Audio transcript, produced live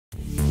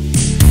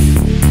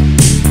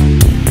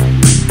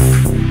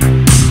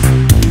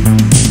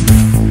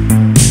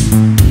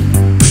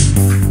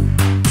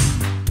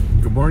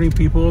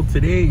people.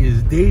 Today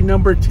is day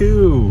number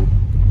 2.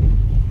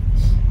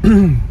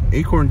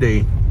 Acorn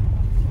Day.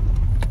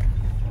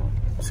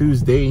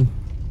 Sue's day.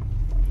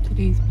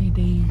 Today's my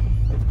day.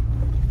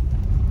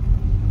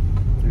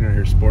 You're out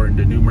here sporting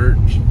the new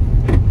merch.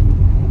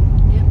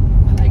 Yep,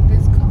 I like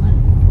this color.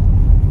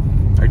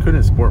 I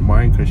couldn't sport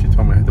mine because she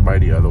told me I had to buy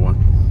the other one.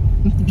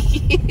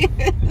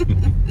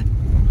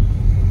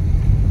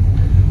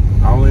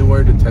 I only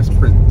wear the test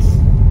prints.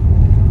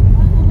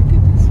 Oh, look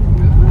at this road.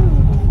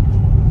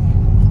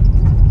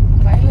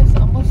 Violet's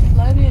almost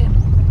flooded.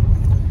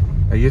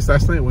 I guess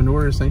last night when we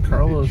were in St.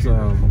 Carlos,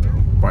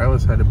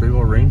 Violet's had a big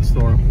old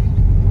rainstorm.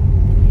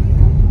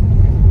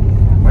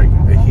 Like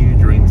a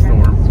huge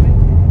rainstorm.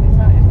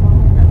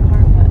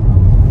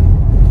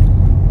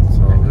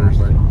 So there's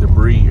like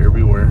debris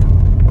everywhere.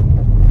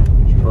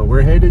 But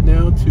we're headed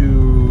now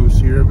to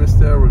Sierra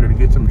Vista. We're gonna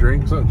get some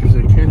drinks. Oh, there's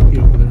a canopy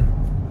over there.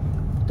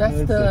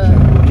 That's the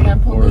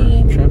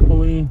trampoline.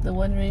 Trampoline. The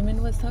one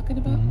Raymond was talking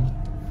about?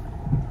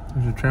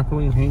 There's a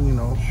trampoline hanging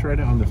all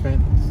shredded on the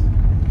fence.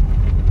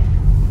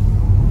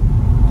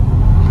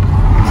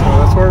 So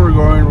that's where we're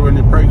going. We're going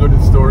to probably go to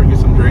the store and get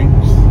some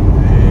drinks.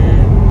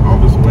 And all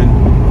this wind.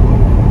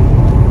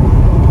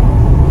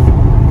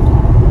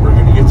 We're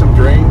going to get some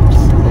drinks.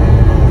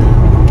 And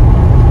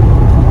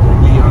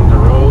we'll be on the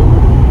road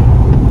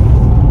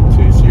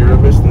to Sierra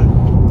Vista.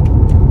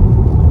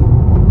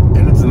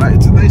 And it's a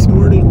nice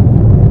morning.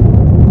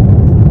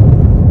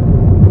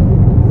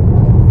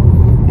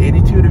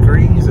 82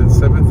 degrees at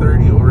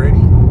 7:30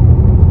 already,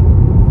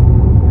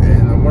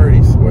 and I'm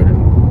already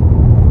sweating.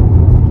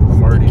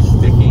 I'm already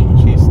sticky.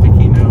 She's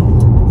sticky now.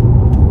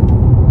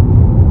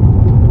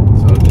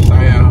 So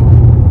Josiah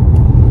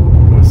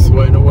was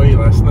sweating away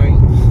last night.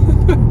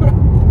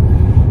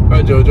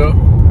 Hi Jojo.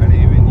 I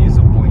didn't even use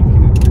a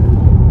blanket.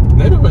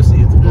 None of us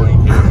used a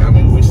blanket. I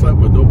mean, we slept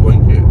with no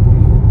blanket.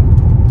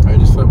 I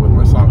just slept with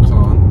my socks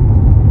on.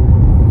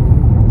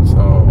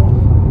 So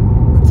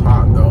it's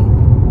hot though.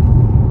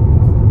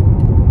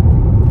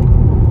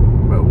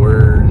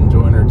 We're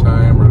enjoying our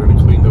time. We're going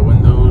to clean the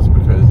windows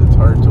because it's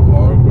hard to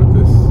vlog with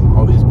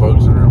all these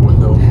bugs in our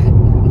window.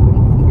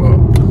 But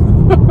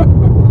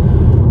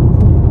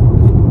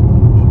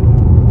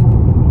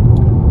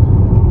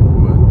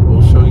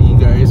we'll show you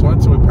guys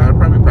once we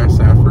probably pass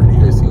Safford. You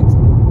guys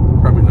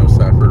probably know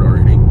Safford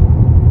already.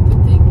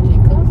 Did they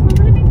take off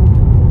already?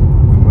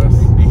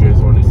 Unless you guys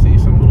want to see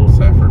some little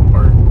Safford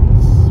parts.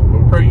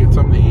 We'll probably get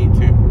something to eat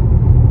too.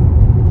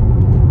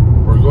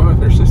 We're going with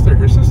her sister.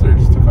 Her sister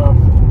just took off.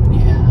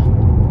 Yeah.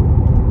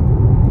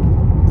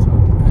 So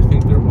I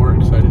think they're more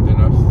excited than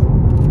us.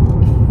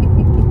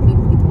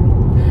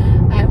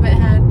 I haven't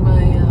had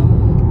my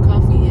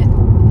coffee yet.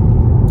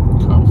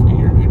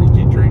 Coffee or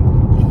energy drink?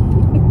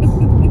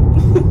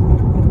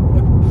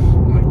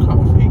 My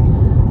coffee.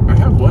 I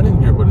have one in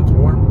here, but it's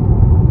warm.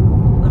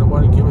 I don't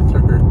want to give it to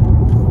her. I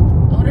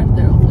wonder if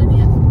they're open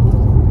yet. I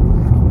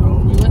don't know.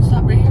 You want to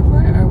stop right here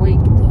for it or wait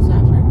till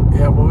Safford?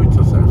 Yeah, we'll wait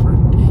till Safford.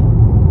 Okay.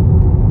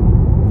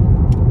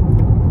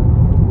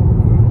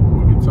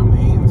 Something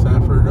to eat in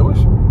Safford. I wish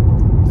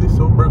they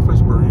sold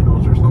breakfast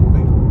burritos or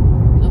something.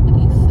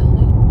 Nobody's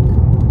selling.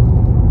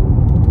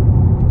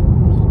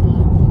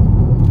 Nobody.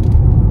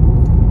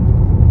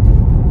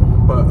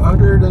 But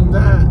other than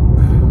that,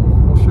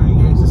 we'll show you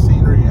guys the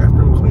scenery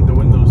after we clean the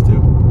windows too.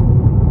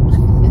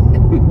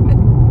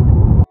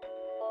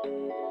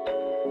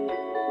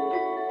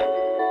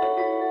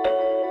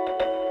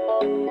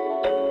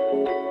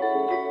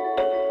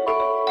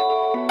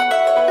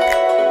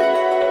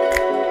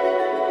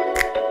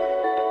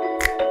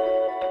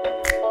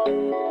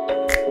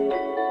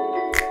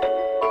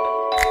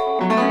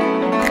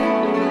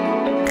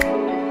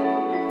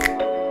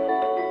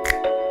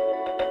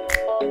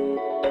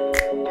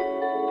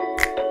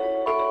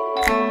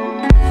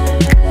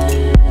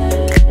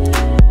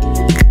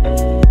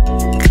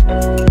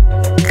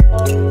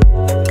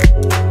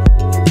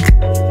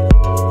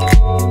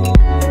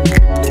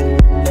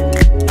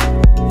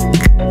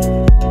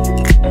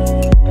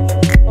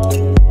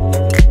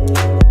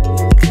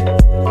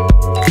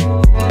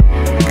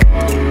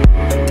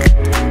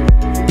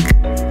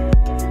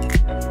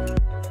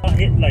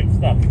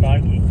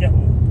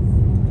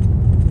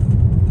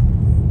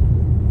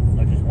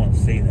 I just want to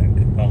say that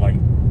because I like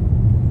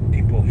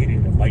people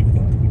hitting the like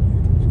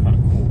button. It's kind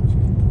of cool.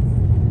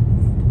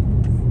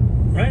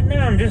 Right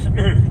now, I'm just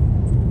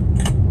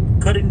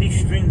cutting these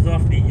strings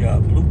off the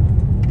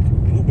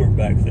bluebird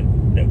bags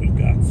that we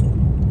got. So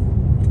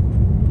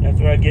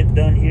after I get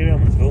done here,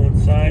 I'm gonna go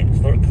inside and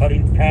start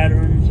cutting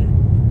patterns and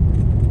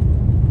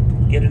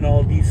getting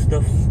all these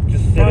stuff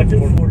just set up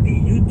for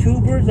the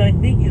YouTubers. I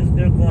think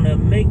they're gonna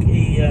make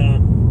a.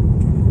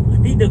 I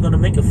think they're gonna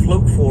make a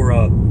float for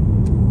I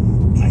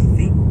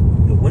think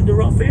the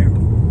window off air.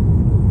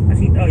 I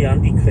think yeah,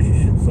 I'm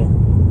decushion. So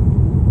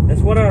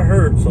that's what I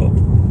heard. So.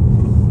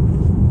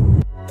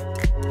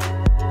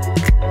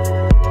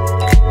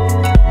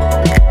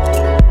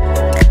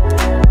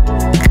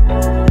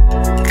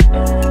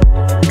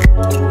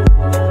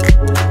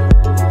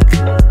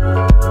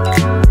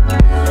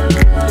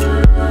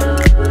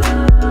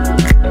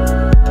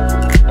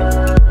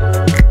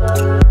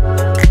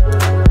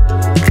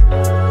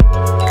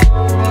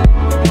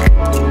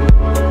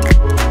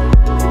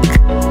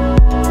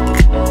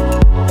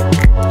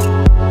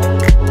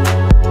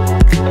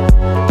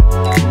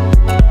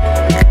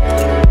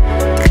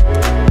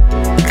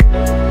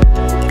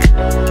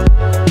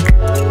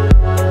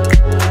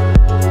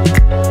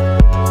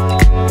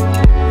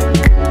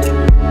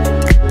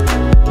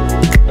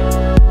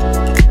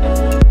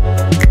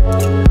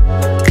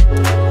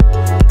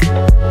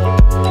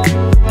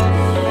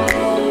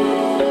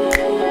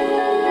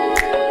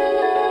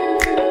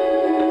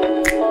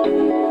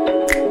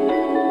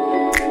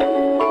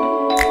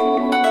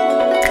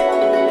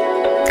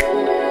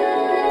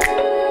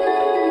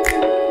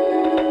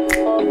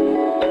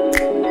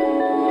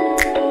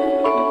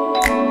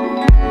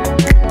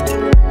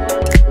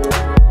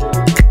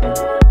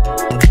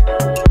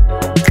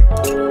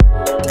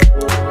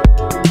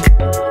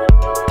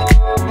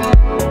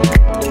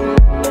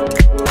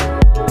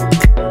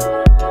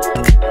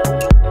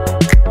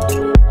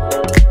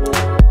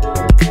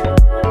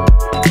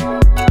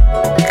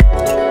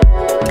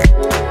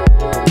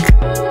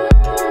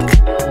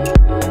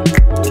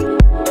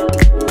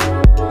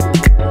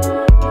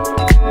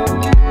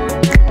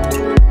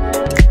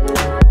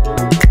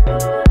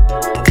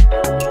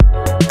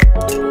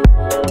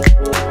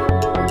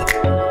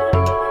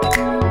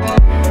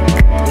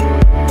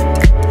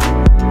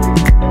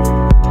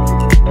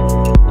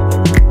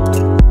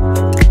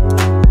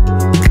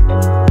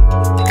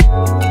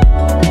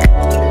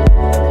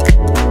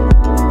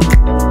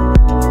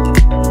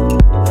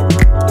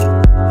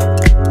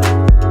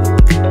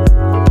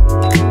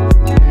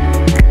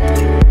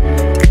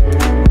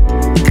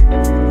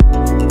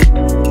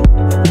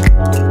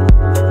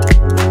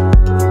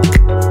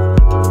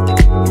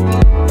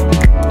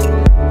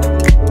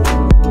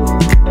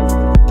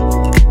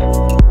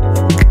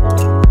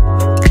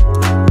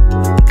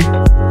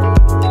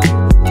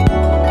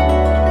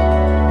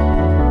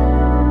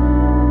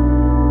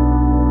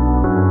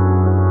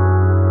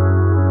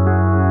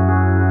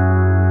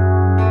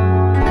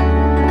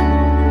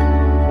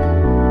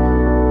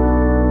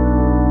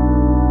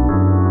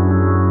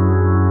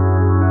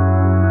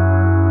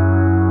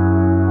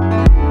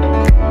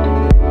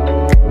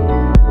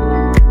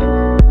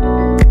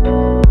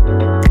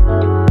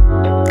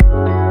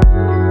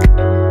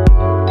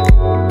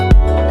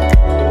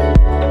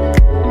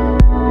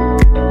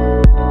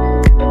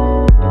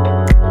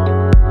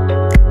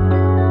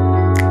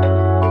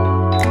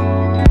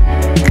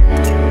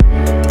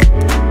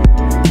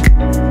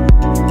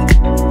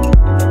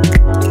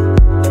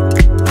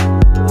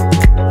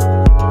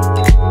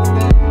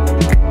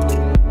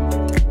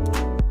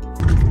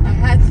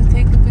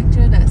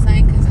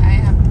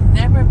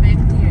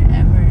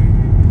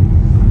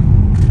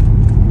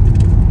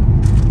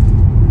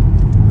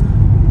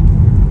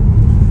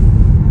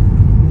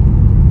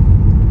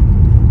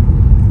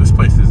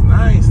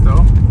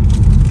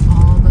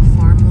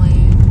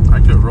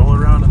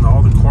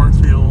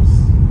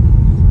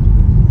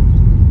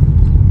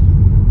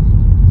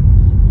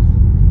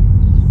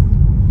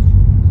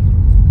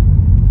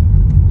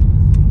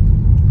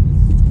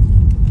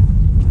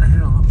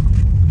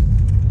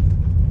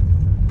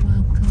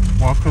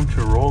 Welcome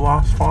to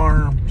Roll-Off's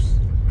Farms.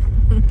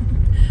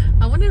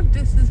 I wonder if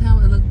this is how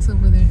it looks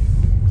over there.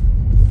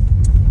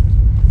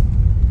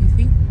 You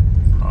think?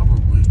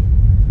 Probably.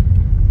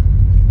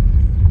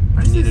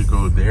 I need to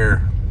go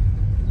there.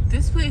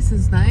 This place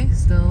is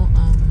nice though.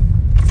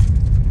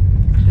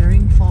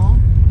 During fall.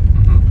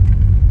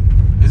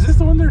 Is this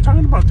the one they're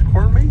talking about, the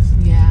corn maze?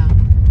 Yeah.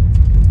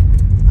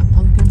 A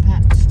pumpkin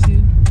patch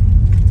too.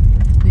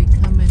 They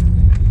come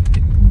and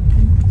pick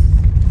pumpkins.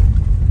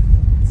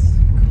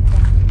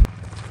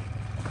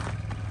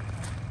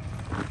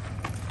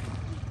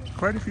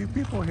 Quite a few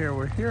people here.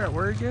 We're here at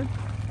where again?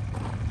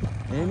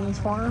 Annie's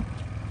farm?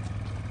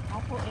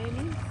 Apple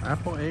Annie?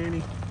 Apple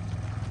Annie.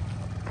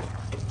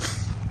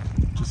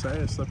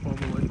 Josiah slept all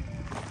the way.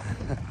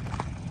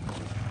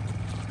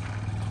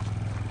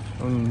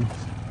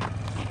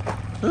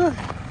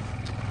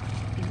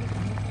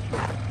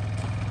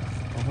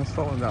 Almost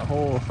fell in that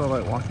hole. It felt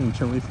like walking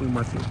Chile Flea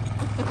Market.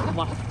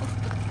 Wow.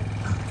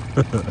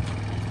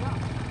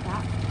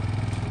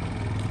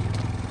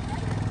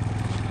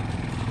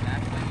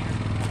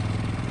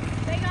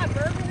 They got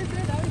burgers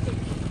and everything.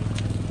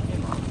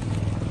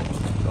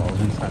 All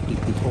these happy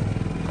people.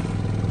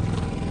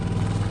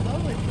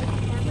 Oh, it's the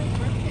farmer's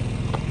market.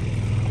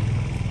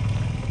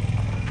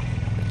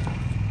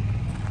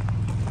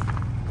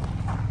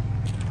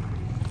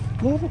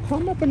 Leave a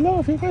comment below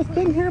if you guys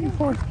been here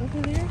before.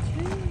 Over there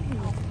too.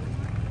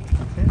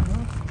 Okay,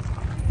 well.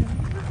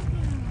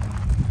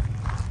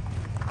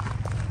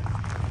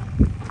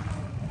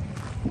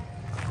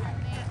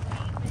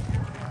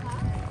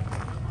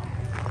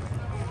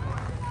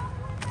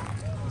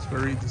 Let's go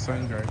read the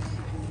sign, guys.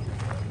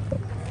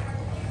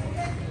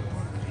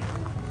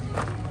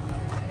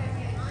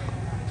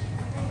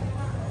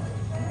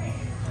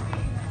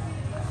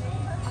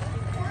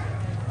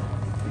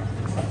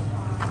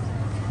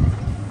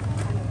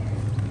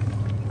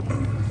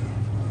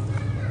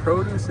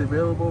 Produce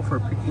available for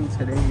picking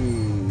today.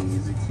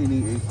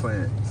 Zucchini,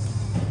 eggplants.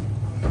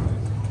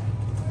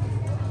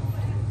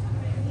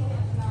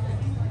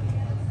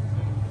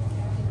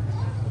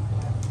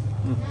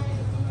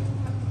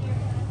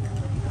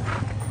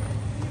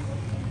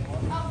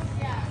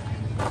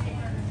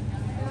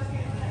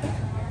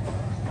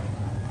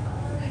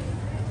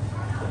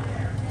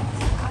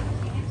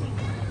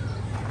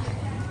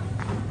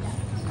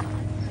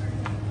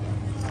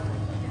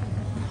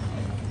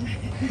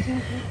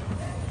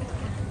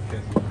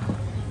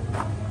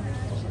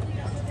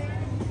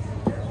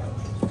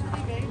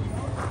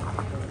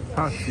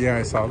 Huh, yeah,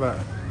 I saw that.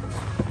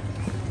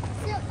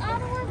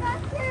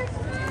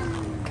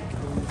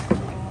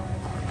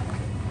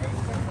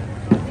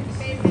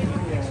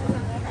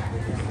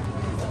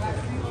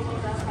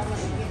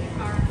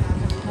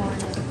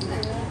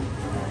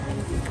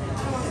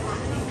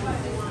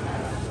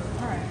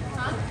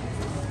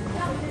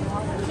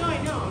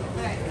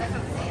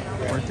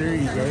 Right there,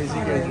 you guys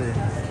are.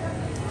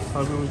 I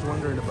was always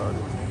wondering about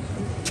it.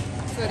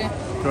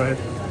 Go ahead.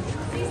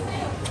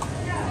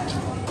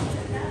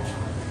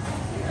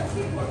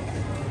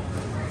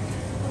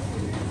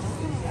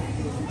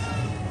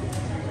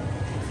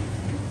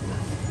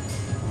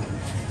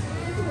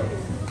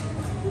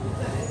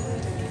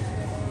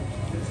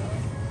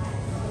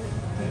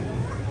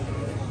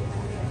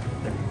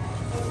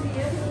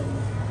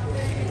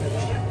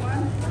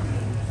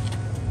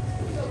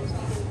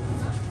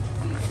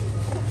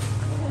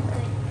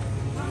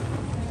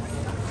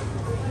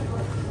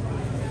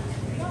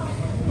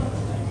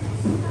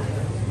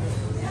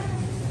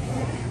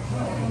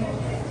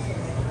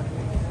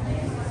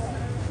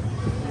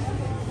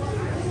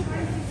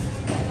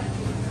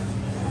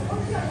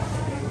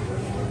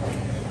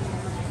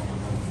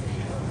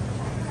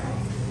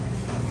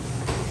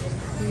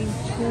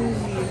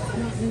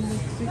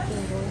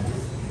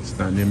 It's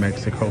not New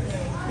Mexico. Look,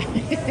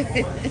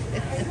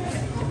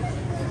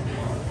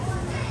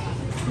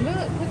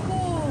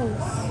 pickles.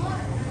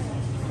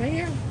 Right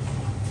here.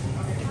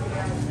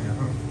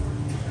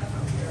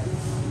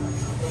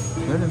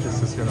 None of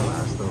this is gonna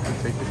last though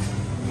if we take it.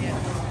 Yeah.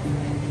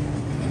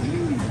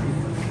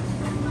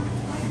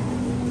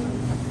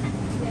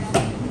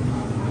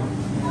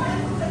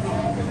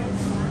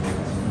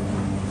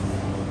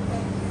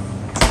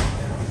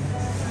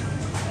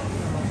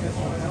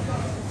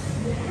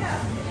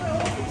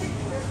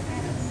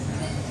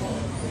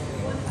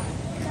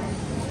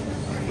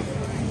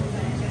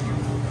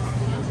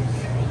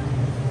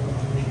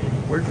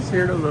 We're just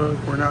here to look.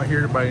 We're not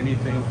here to buy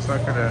anything. It's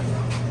not gonna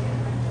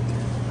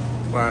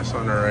last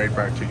on our ride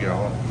back to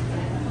Gallup.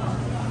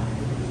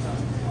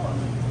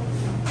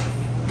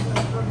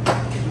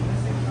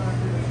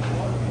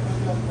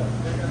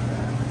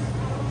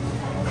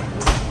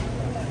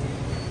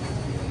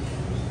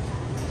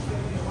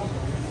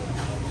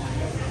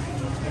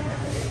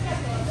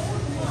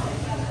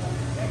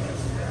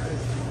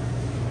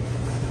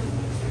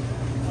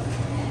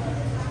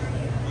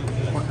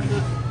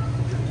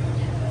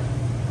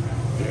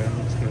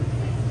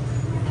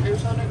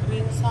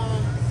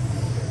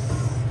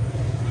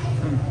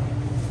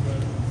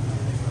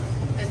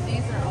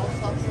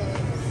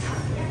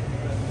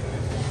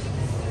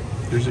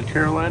 There's a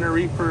Carolina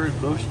Reaper,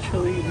 ghost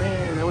chili.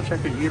 Man, I wish I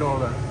could eat all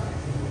that.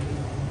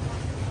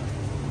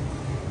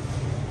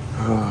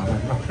 Oh, my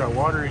mouth got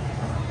watery.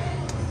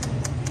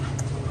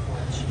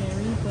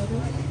 Cherry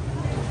butter.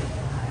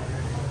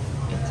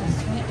 It's a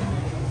sweet one.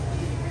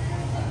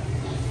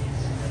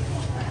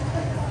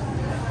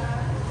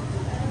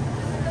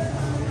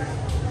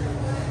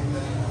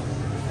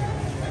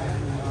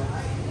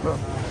 Oh.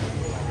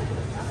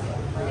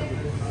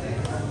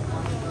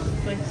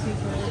 Spicy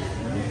butter.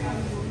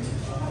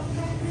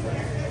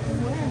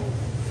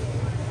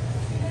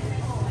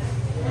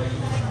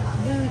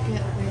 Look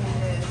at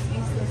this.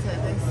 Issa said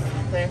this.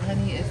 Their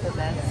honey is the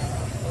best.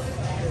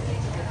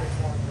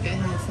 It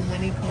has the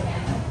honey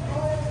pudding.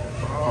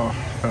 Oh,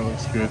 that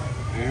looks good.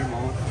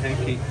 Caramel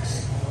pancakes.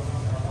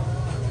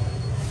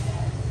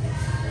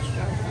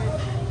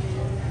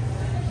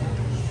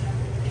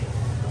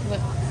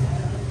 What?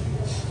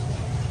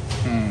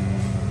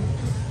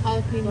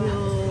 Jalapeno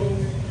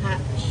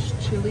hatch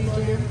chili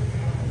jam.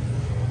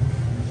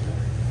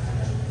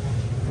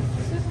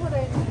 This is what I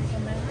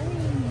recommend.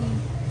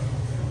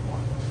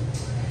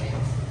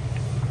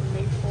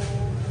 Maple.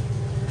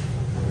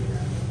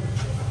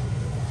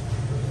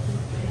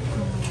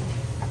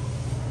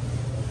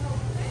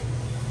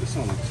 This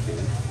one looks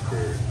good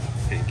for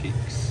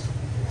pancakes.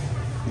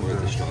 Or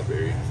the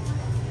strawberry.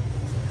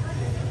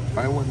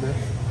 Buy one day.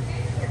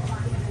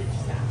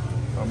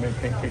 I'll make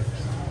pancakes.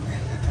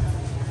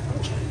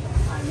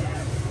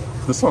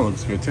 This one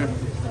looks good too.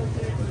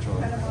 Which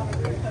one?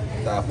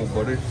 The apple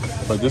butter.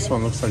 But this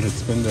one looks like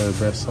it's been the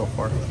best so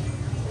far.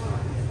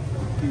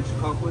 Peach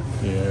cobbler.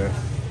 Yeah.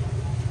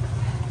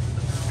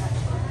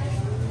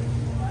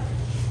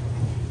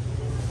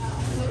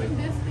 So in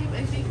this thing,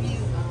 I think you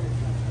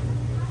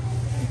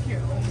pick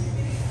your own.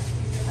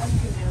 As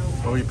you know.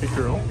 Oh, you pick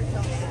your own?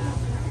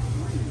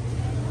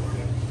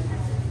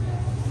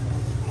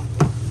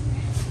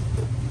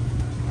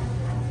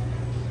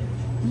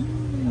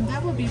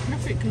 That would be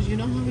perfect because you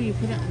know how you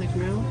put it on the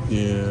grill?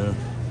 Yeah.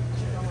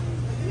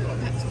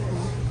 That's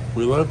cool.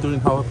 We love doing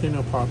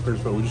jalapeno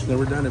poppers, but we just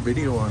never done a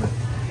video on it.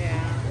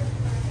 Yeah.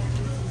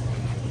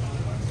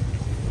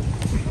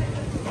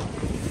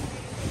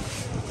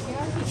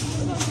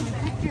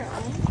 Pick your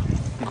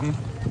own.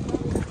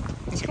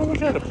 Let's go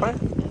look at it, Pie.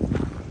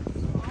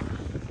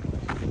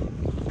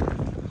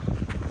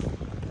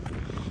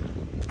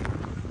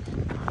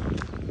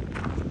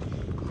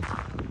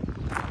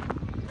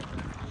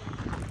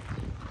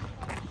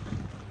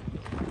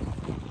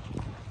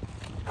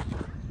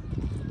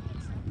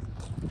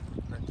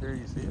 Right there,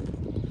 you see it?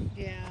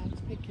 Yeah,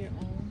 pick your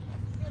own.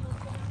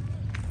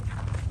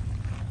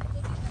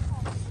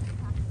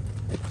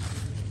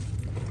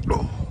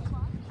 Oh.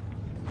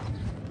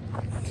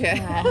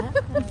 Yeah. Look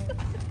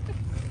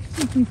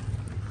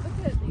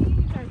at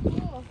these are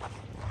cool.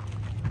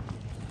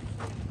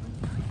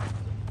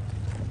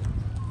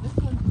 This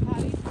one's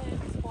patty plant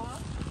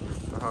squash.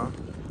 Uh-huh.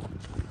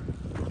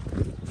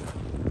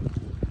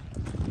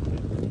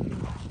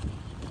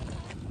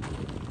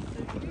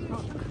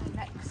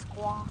 Next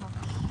squash.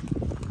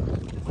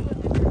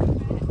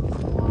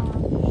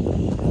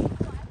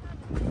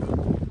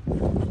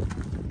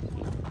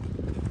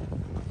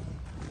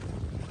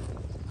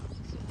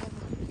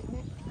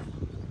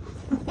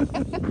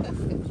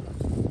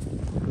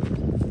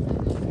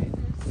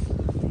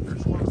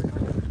 There's one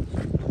there.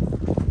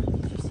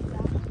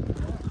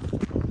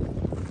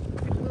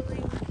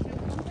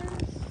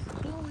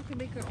 Oh, we can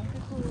make our own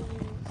pickles.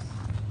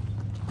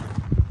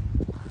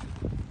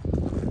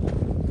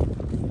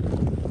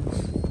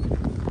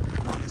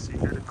 You see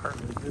here the cart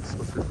like this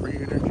with the free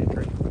energy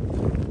drink.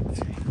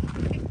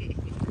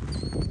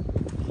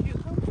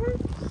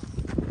 Cucumbers?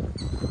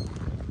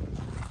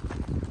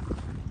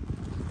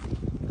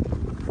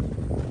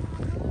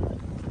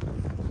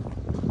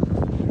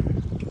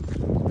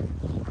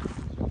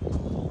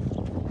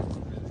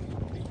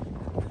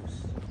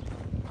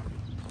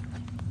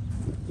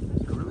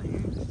 They're really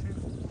huge too.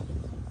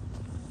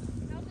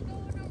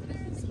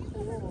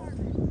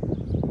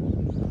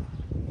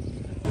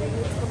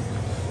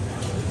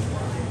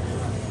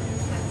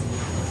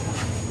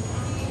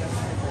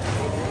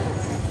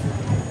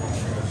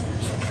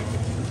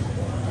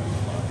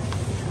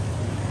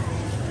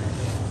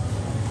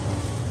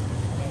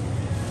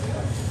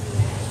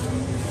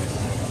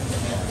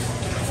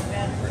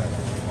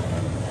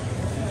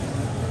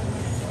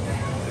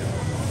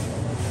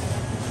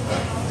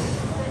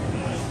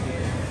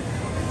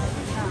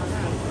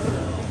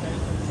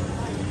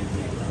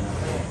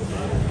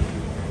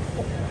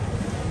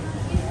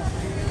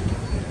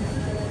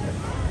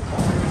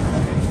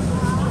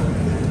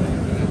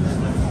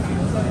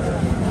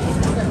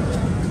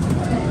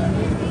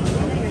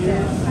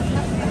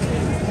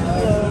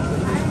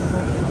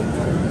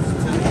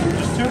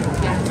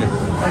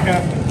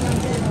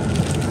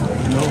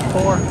 No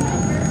four.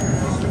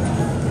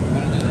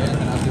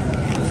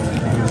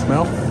 You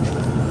smell?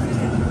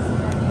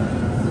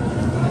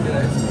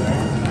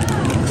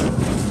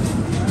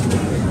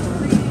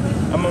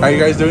 How you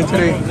guys doing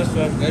today?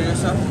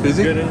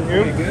 Busy? Good and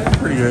you?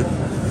 Pretty good.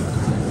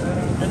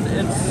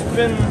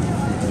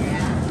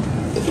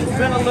 It's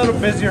been a little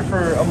busier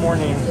for a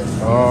morning.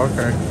 Oh,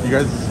 okay. You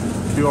guys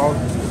do all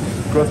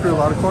go through a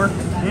lot of corn?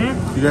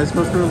 Hmm? You guys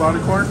go through a lot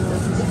of corn?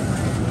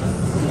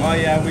 Oh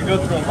yeah, we go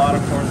through a lot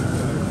of corn.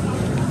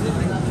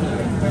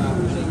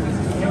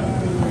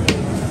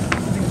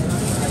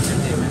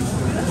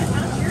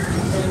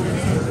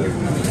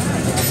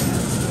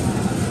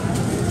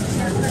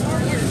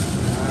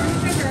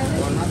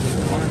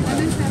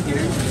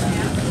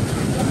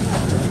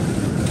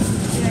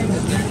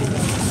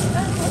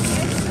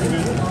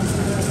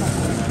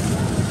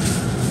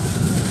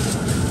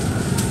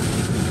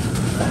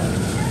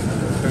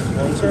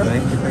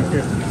 Thank you, thank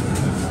you.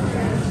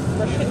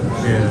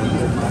 Yeah.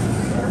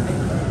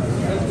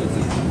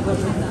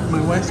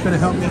 My wife's gonna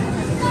help me.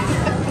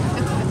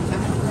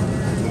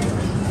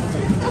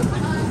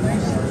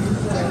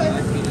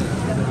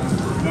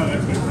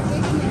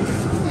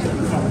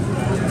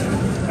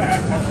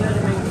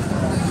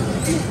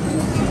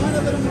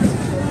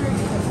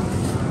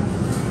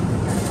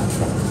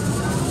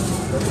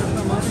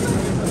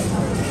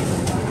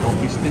 Don't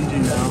be stingy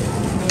now.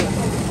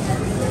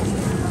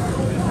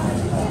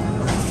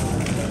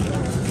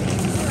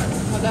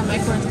 I got my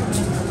corn.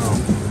 Oh.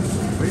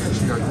 Wait,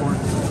 she got corn.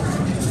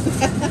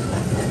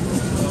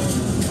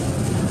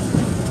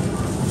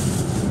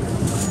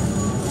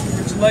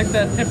 Would you like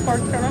that tip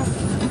part cut off?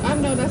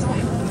 No, that's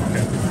fine.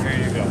 Okay, here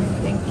you go.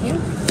 Thank you.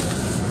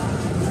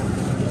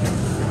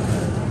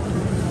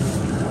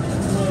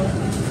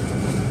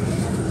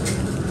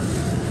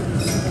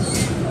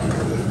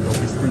 Don't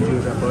be stingy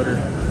with that butter.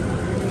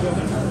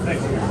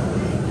 Thank you.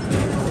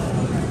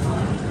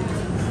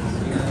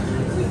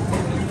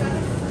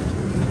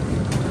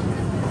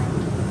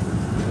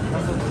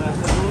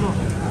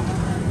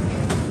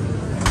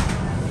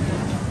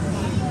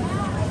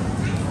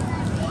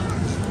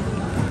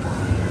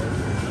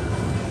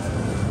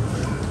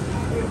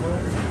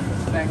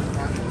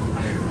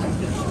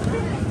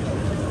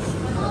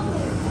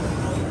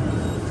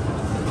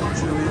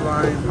 Chili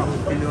lime,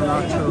 jalapeno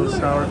nachos,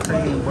 sour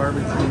cream,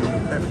 barbecue,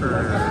 pepper,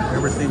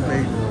 everything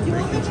bagel,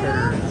 bacon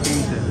cheddar,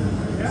 Cajun.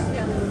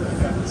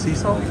 Sea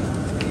salt?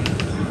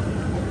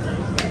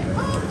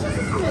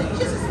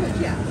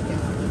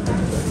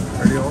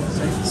 Are they all the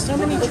same? So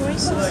many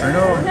choices. I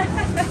know.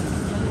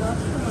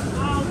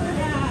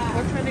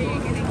 What kind are you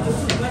getting?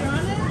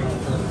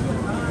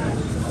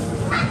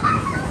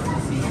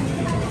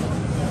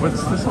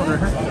 What's this one right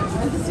here?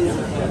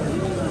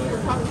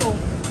 Taco.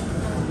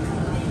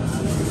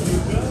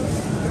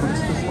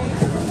 What's this one?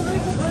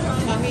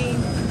 Mommy.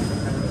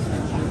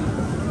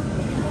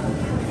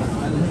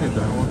 Look at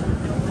that one.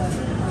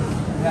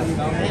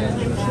 And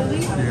chili.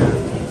 Yeah.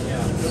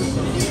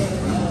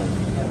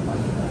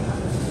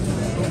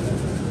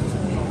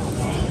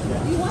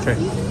 Okay.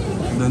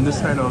 And then this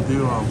side I'll do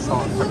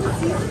salt and pepper.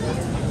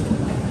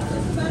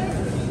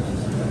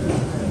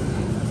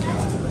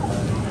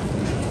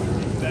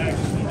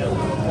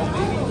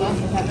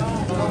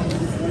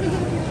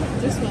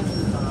 This one.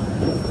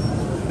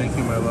 Thank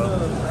you, my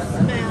love.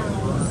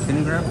 Can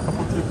you grab a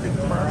couple toothpicks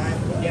for us?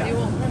 You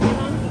want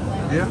Parmesan?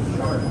 Yeah?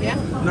 Yeah?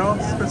 No,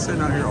 it's been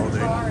sitting out here all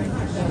day. I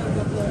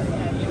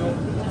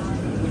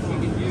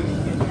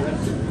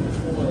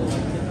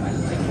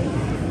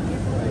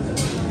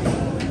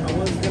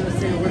was gonna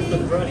say where's the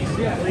brownie?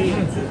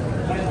 Please.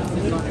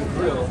 On the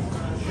grill.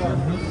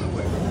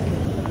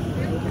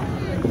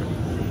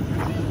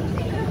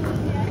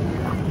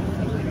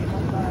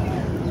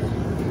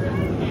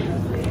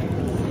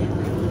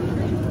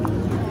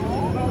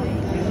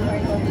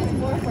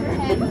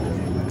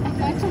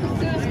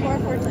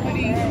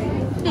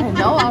 I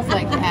know, I was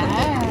like, ah.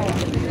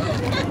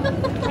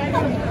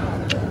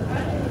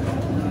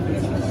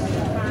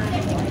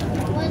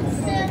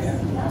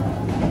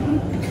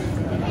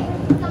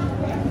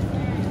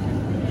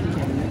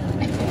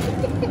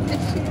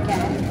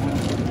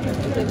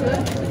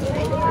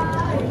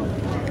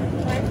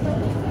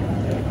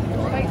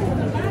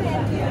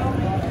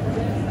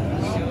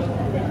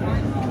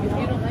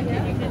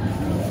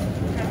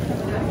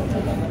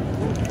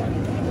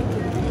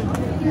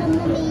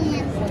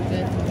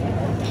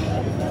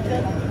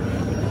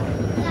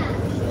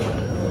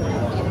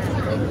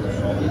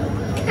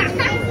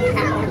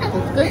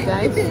 Good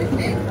guys.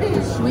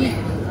 It's sweet.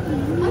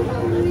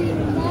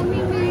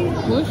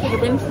 We should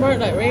have been smart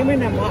like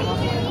Raymond and Mom.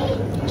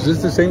 Is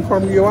this the same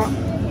corn you want?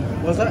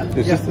 What's that?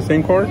 Is this the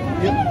same corn?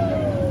 Yep.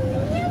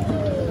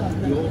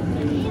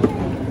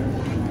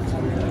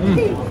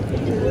 You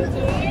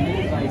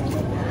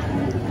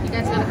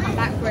guys gotta come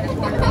back for this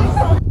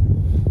one.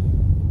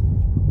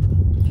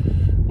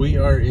 We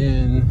are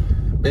in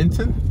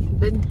Benton,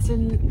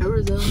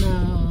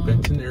 Arizona.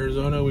 Benton,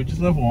 Arizona. We just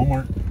left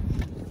Walmart.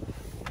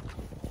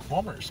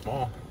 Walmart's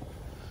small.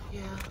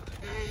 Yeah,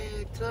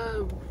 it's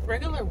a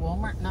regular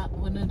Walmart, not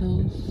one of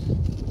those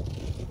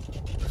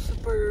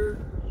super.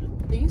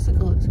 They used to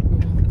call it super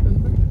Walmart,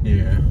 remember?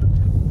 Yeah.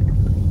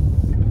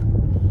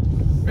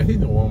 I think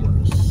the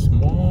Walmart is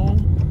small.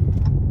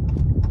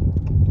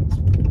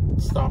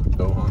 Stock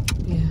though, huh?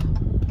 Yeah.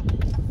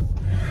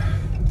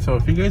 So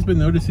if you guys been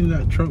noticing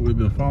that truck we've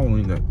been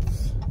following,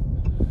 that's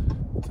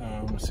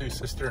Sue's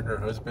sister and her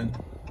husband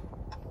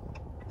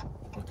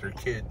with their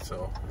kids.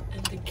 So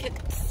And the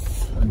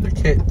kids. and the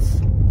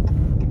kids.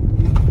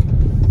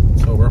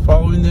 So we're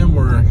following them.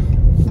 We're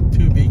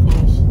 2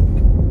 vehicles.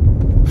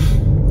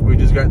 We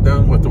just got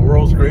done with the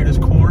world's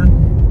greatest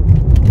corn.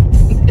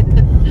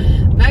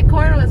 That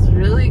corn was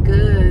really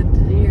good.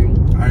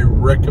 I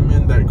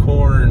recommend that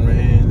corn,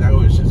 man. That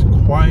was just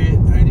quiet.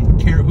 I didn't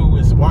care who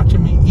was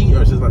watching me eat. I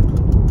was just like.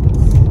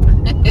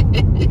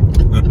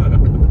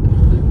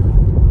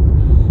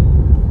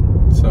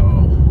 So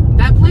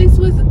that place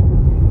was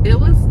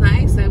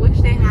nice. I wish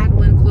they had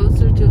one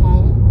closer to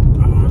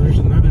home. Oh, there's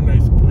another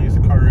nice police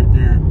car right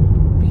there.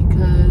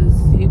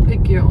 Because you can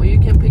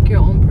pick your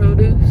own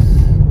produce.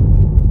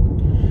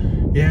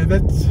 Yeah,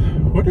 that's,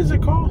 what is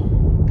it called?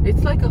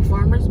 It's like a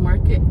farmer's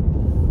market.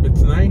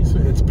 It's nice.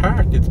 It's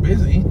packed. It's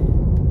busy.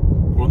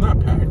 Well, not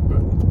packed,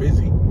 but it's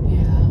busy.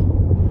 Yeah.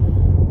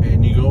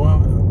 And you go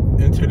out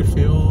into the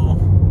field.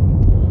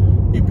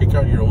 You pick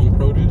out your own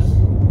produce,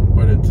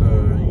 but it's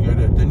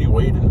then you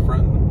wait in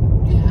front.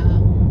 Yeah.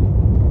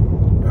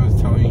 I was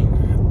telling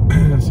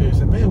so I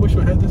said, man, I wish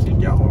we had this in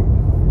Gallo.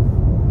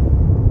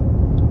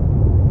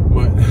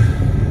 But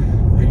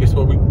I guess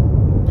we'll be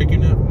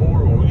picking up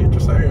more when we get to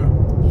Josiah.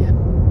 Yeah.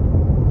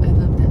 I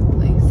love that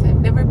place.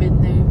 I've never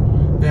been there.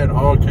 They had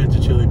all kinds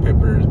of chili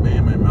peppers.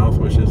 Man, my mouth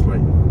was just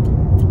like,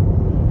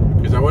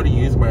 because I want to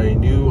use my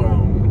new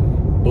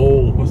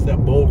bowl. What's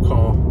that bowl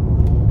called?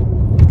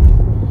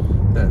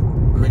 That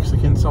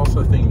Mexican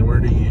salsa thing where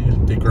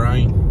they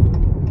grind.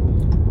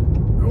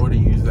 I would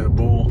have used that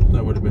bowl.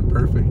 That would have been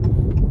perfect.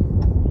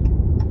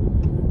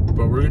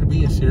 But we're going to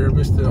be in Sierra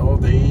Vista all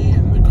day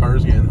and the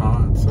car's getting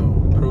hot, so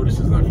produce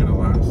is not going to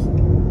last.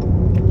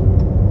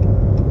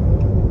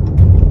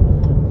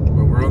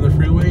 But we're on the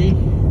freeway.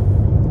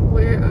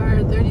 We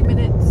are 30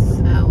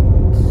 minutes out.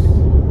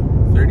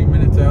 30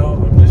 minutes out.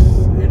 I'm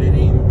just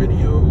editing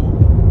video.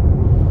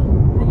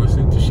 We're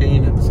listening to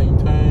Shane at the same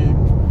time.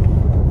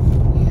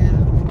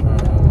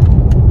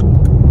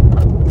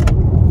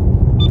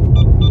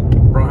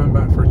 Brought him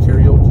back for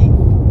karaoke.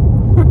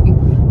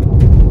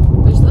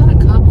 There's a lot of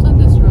cops on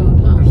this road,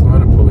 huh? There's a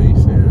lot of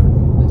police, yeah.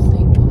 The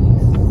state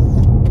police.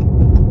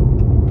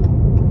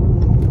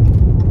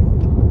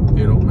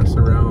 They don't mess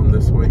around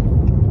this way.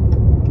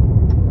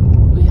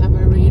 We have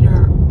our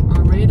radar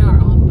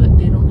on, but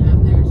they don't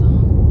have theirs on.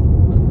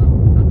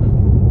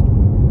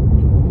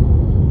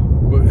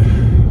 But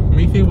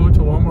main thing we went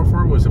to Walmart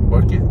for was a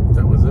bucket.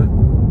 That was it.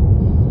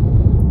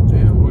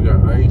 Yeah, we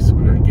got ice,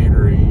 we got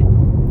Gatorade,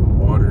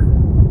 water.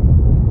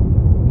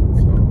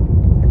 So,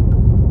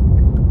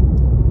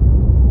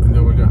 and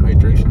then we got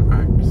hydration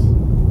packs.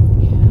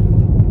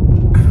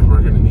 Yeah.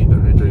 We're gonna need the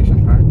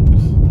hydration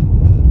packs.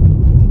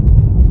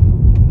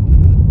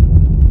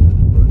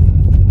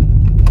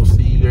 But we'll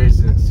see you guys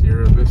in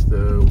Sierra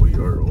Vista. We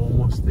are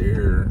almost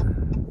there.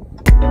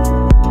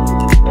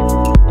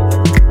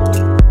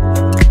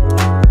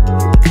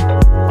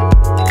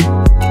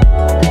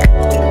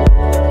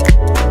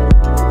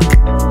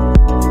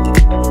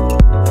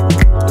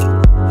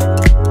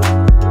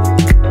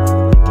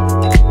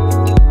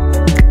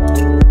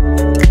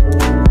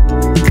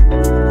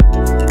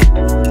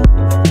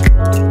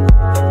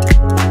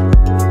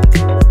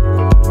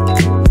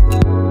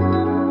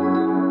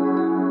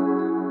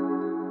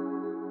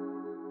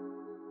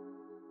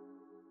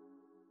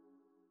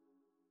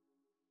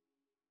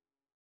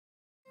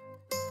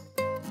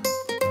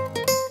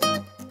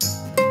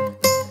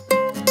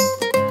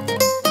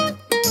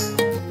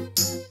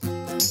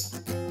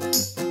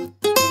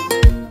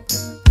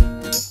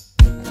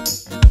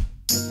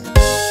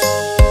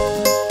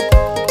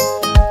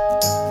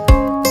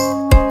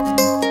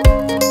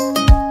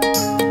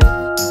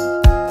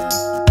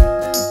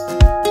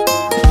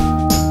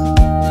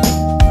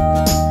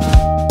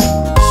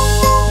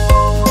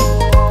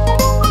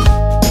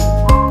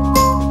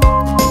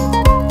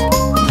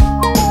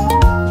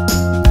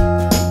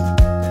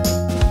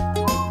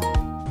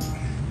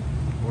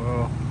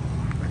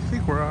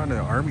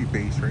 Army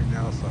base right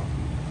now, so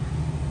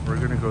we're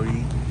gonna go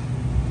eat.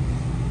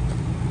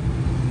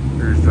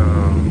 There's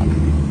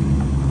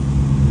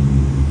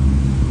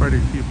quite a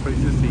few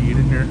places to eat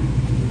in here.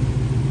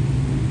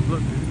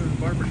 Look, there's a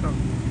barber shop.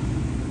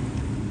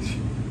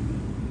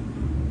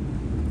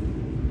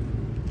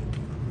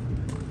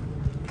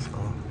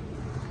 So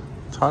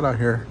it's hot out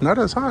here. Not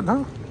as hot,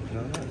 no?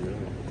 No, not really.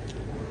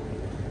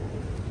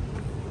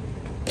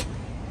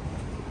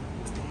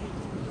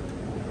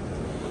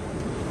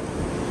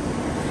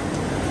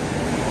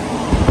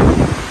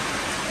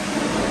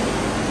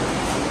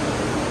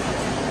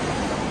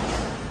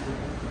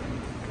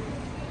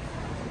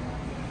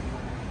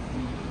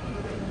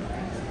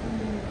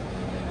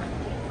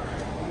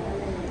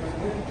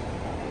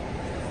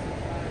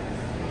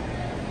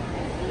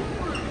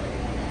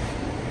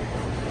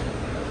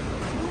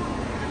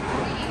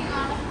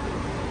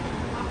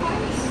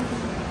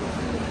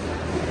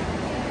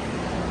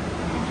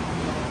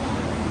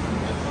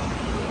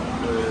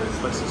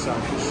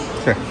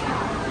 Okay.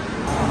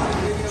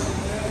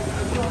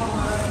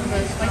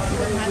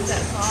 want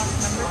that sauce,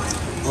 remember?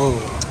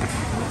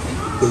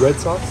 Oh, the red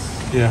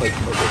sauce? Yeah. Like,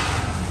 okay.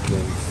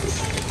 Then,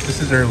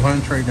 This is their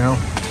lunch right now.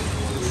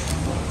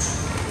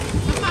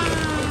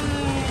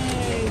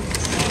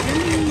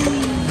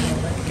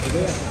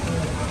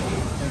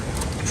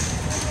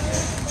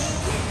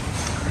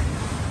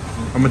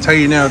 I'm gonna tell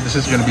you now, this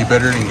is gonna be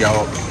better than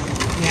Gallup.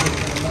 Yeah.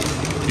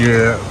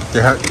 Yeah,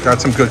 they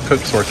got some good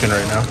cooks working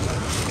right now.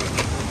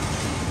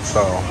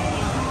 So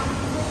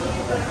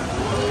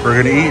we're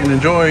gonna eat and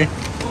enjoy.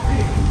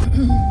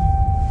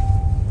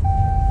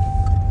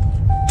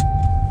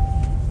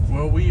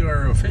 Well, we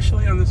are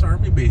officially on this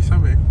army base, huh,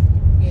 babe?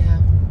 Yeah.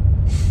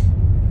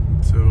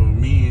 So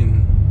me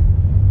and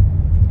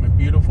my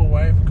beautiful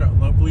wife got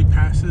lovely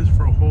passes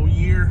for a whole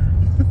year.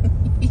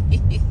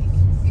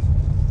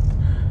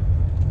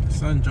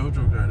 Son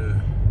Jojo got a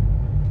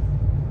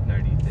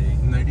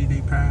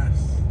 90-day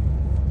pass.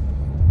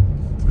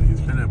 So he's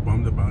kind of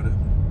bummed about it.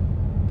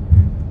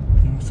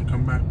 He wants to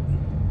come back.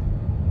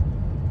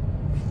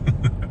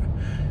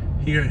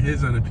 He got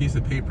his on a piece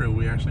of paper.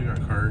 We actually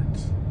got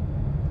cards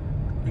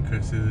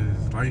because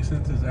his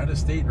license is out of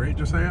state, right,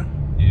 Josiah?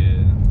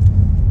 yeah.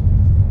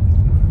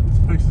 This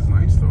place is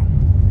nice though.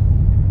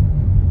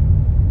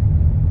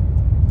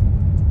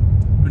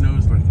 Who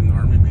knows, like in the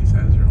army base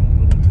has your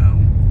own little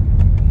town.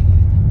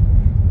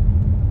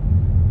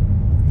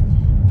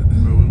 But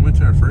we went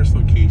to our first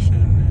location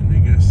and I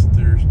guess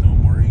there's no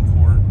more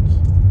acorns.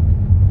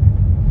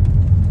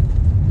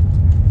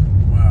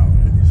 Wow,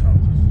 look at these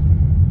houses.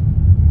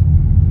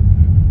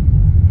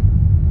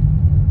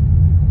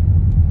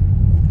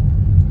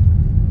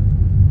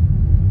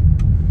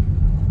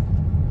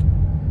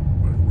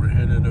 But we're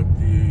headed up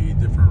the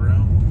different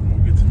route and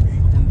we'll get some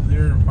acorns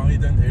there. I'm probably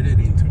done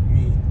editing. Took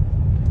me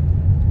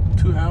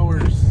 2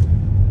 hours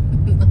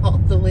All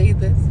the way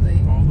this way.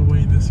 all the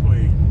way this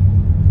way.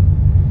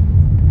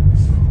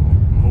 So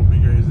I hope you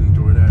guys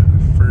enjoy that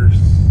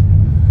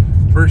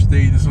first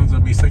day. This one's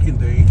gonna be second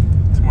day.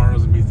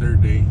 Tomorrow's gonna be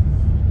third day.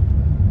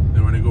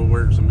 Then when I go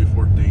work, it's gonna be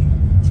fourth day.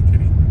 Just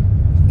kidding.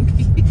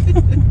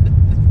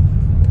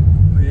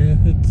 Yeah,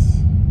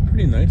 it's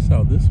pretty nice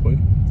out this way.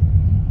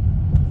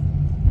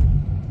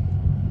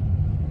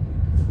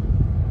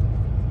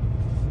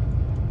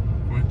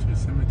 Went to a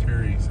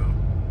cemetery, so.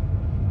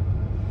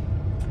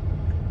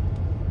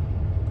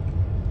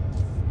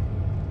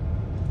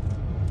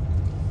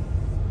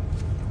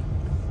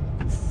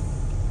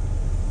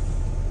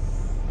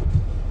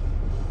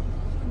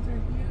 Ones are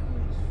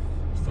huge.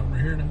 It's over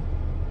here now.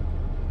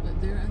 But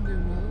they're under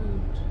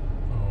road.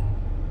 Oh.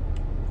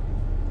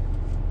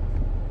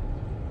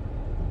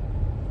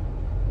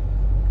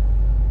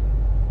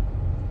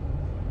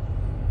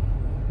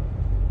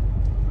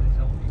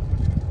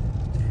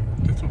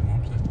 That's what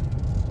Mom said.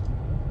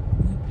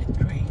 We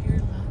picked right here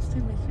last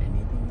time. Is there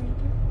anything right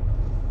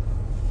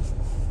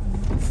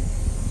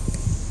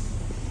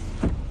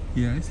there?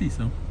 Yeah, I see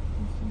some.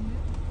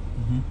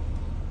 Mhm.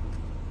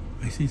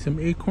 I see some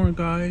acorn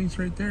guys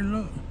right there.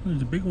 Look,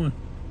 there's a big one.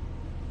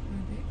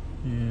 Are they?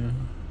 Yeah,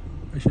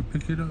 I should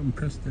pick it up and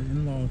press the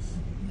in-laws.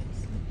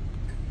 Let's look.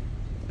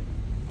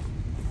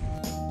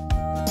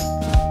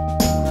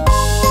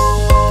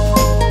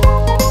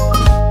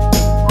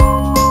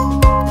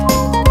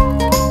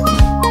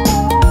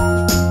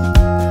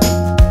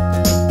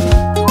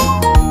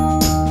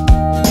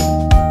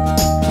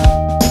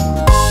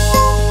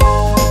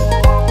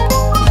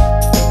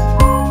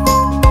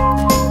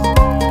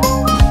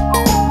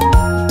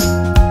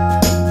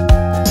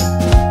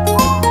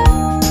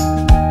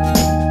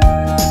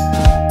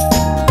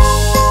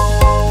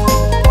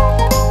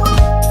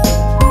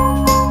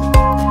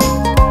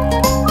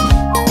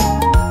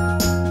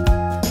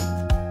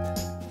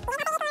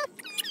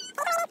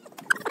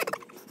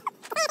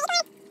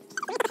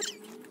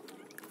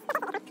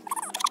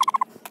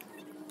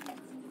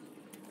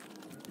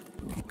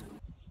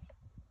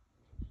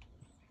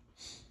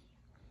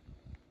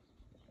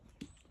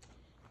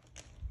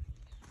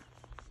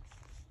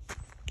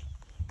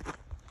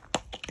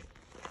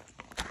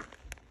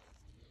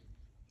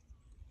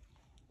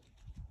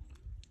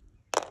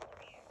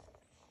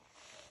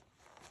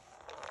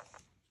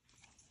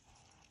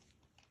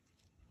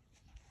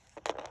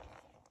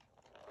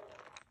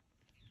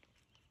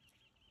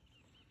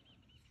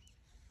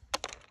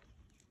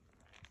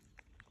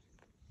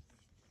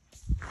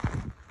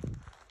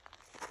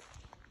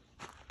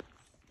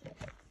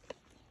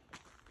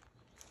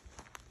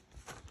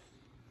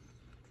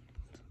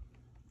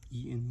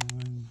 Eating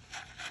one.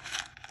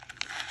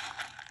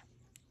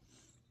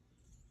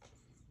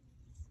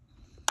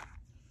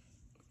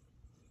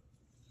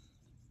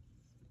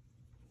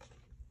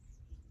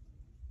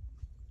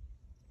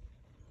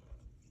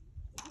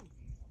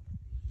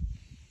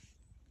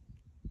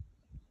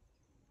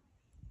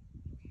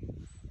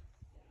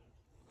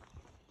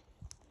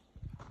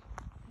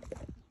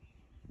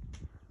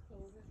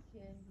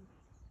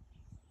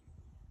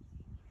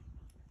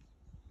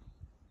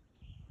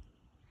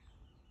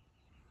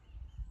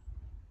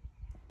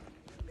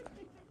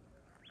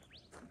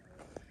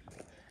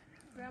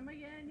 Grandma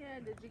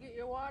Yanya, did you get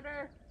your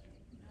water?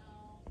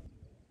 No.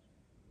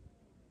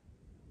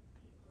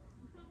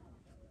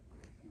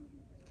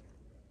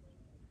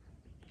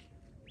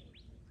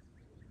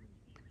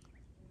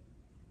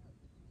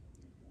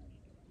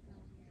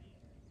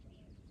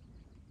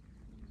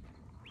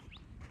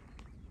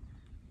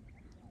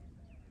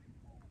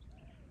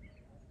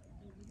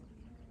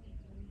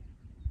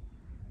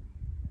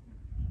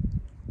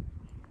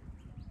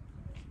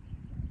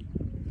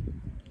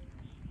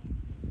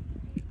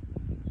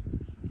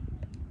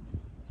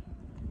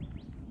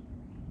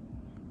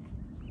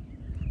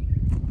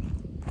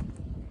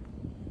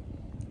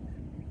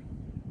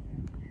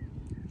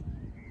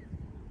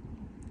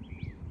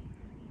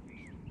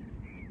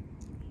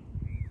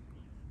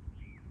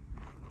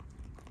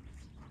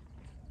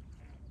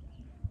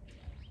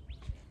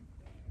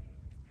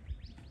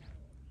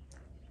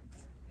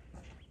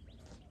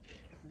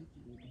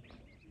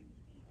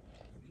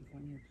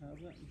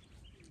 Hello,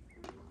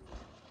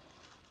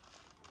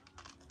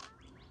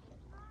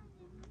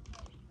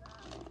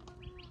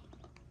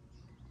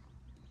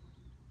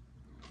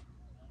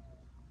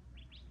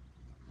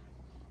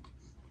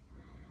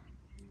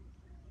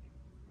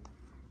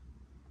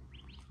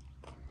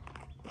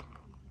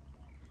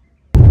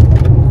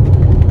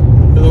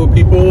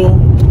 people.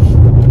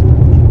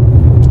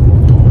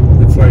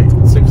 It's like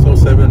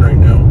 6:07 right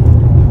now.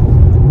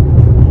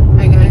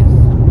 Hi guys,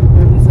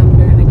 we're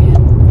sunburned again.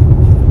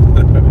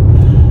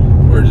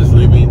 We're just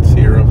leaving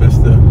Sierra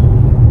Vista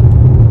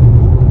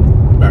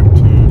back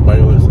to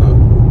Violet's, huh?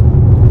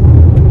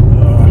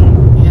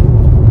 Yep.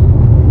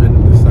 Been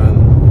in the sun.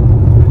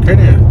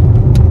 Kinda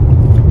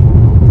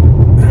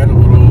had a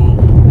little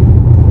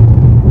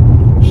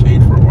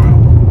shade for a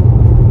while.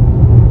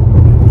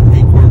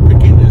 Acorn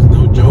picking is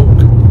no joke.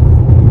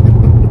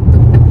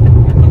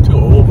 I'm too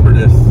old for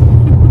this.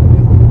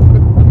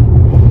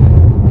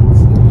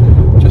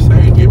 Just say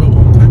I gave up a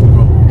long time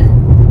ago.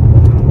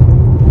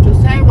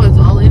 Josiah was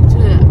all into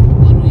it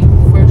when we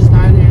first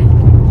started.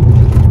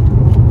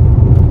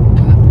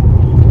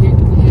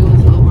 He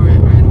was over it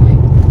right away.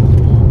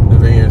 The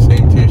very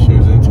same too, she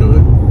was into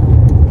it.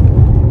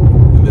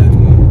 And then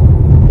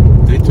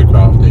they took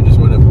off, they just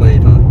went and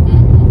played, huh?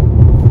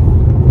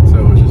 So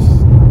it was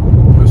just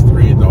us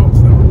three adults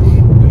that were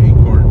doing the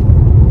acorn.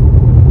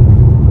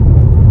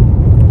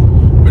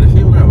 But I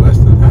think we got less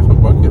than half a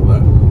bucket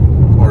left.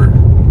 Or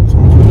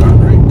something we got,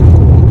 right?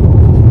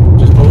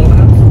 Just below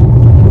half.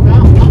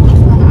 Well,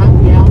 almost a half,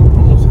 yeah.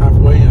 Almost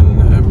halfway in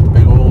a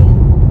big old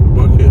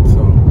bucket,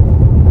 so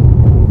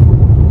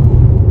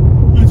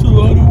it's a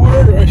lot of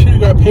work. I should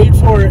have got paid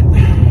for it.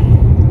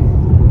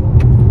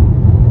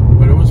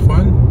 But it was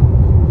fun.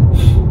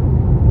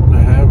 I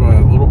have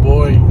a little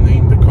boy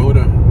named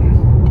Dakota.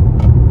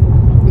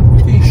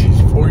 I think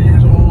he's 4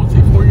 years old. Is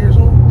he 4 years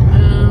old?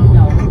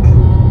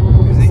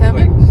 Is he 7?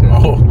 like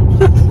Oh,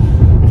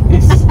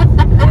 he's, I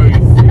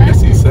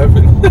guess he's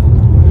 7.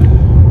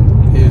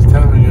 He was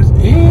telling me, he goes,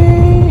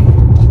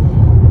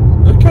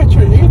 look at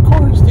your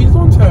acorns. These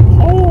ones have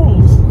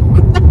holes.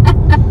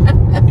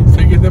 He's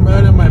taking them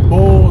out of my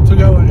bowl. Took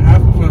out like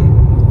half of them.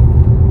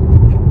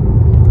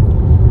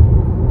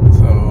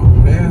 So,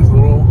 yeah, this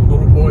little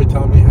boy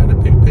telling me how to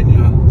pick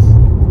pinions.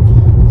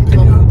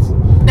 Pinions.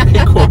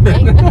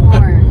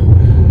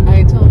 Acorn.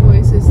 I told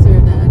my sister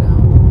that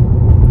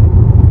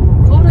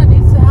Coda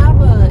needs to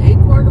have a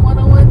Acorn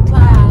 101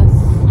 class.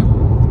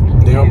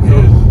 Yeah, he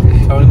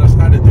was telling us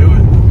how to do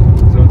it.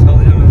 So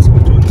telling us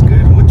which one's good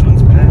and which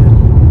one's bad.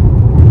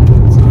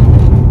 So,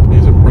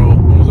 he's a pro.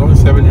 He was only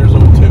 7 years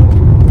old too.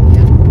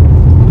 Yep.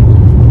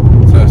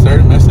 So I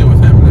started messing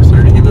with him and I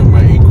started giving him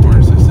my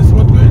acorns. Is this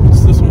one good?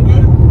 Is this one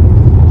good?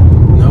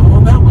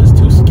 No, that one's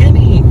too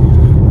skinny.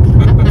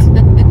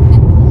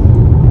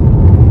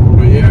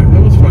 But yeah,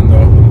 it was fun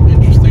though.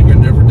 Interesting. I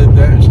never did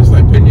that. It's just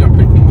like pinion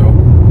picking though.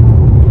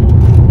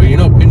 But you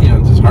know,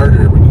 pinions is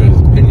harder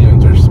because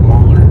pinions are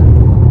smaller.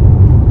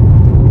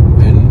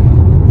 And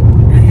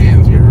your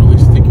hands get really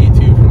sticky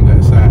too from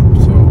that sap.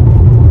 So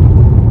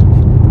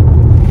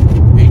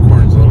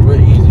acorns a little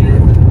bit easier.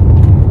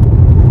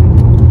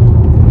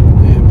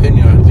 And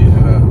pinions,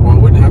 well, I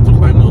wouldn't have to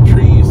climb no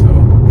trees, so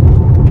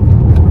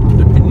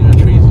the pinion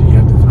trees, you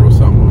have to throw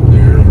something up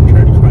there and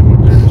try to climb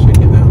up there and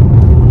shake it down.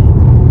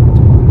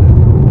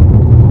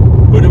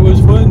 But it was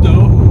fun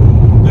though.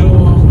 No,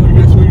 I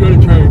guess we gotta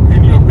try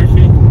pinion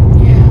picking.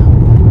 Yeah.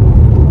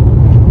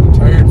 I'm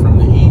tired from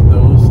the heat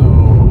though, so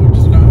we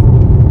just got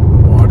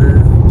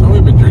water. So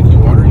we've been drinking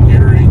water and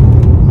Gatorade.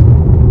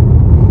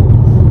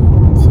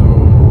 So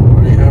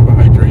we have a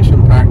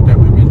hydration pack that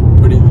we've been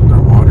putting in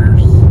our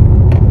waters.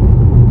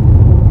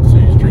 So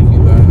he's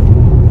drinking that.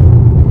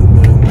 And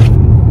then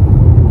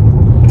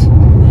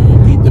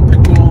eat the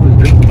pickle and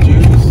drink the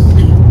juice.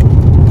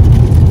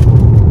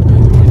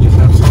 And we just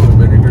have salt and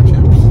vinegar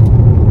chips.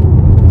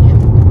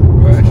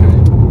 Well, actually,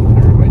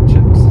 never mind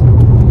chips.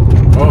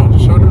 Oh,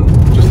 show them.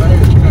 Just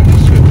check out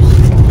his chips.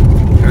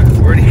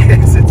 Where do you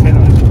guys intend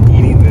on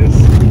eating this?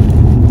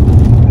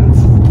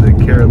 It's the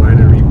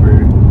Carolina Reaper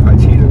hot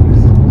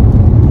Cheetos.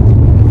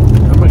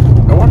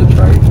 I want to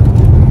try it.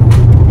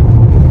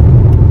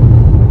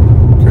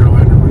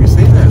 Carolina, we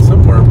seen that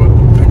somewhere, but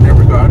I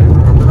never got it.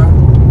 Remember that?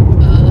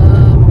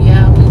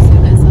 Yeah, we've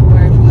seen that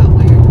somewhere. I forgot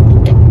where.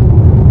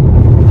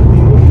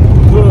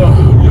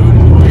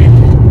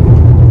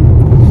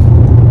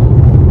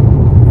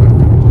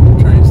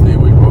 Try and stay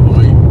awake all the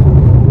way.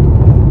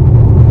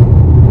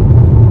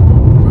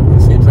 But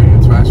it seems like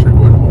it's faster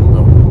going home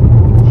though.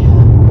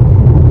 Yeah.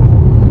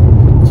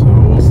 So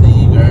we'll see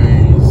you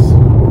guys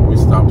when we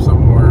stop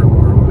somewhere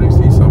or when I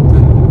see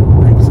something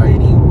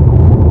exciting.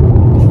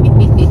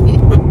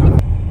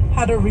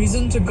 Had a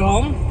reason to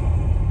go.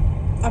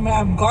 I mean,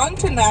 I've gone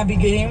to Nabby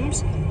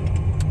games,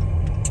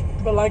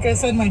 but like I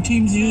said, my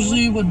teams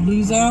usually would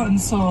lose out, and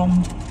so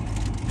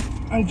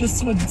I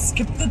just would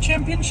skip the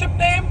championship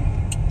day.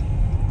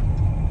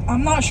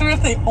 I'm not sure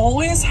if they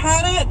always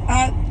had it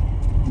at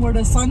where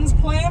the Suns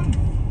play,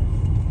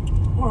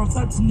 or if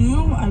that's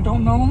new. I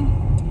don't know.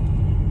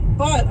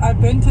 But I've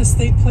been to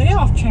state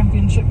playoff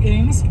championship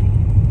games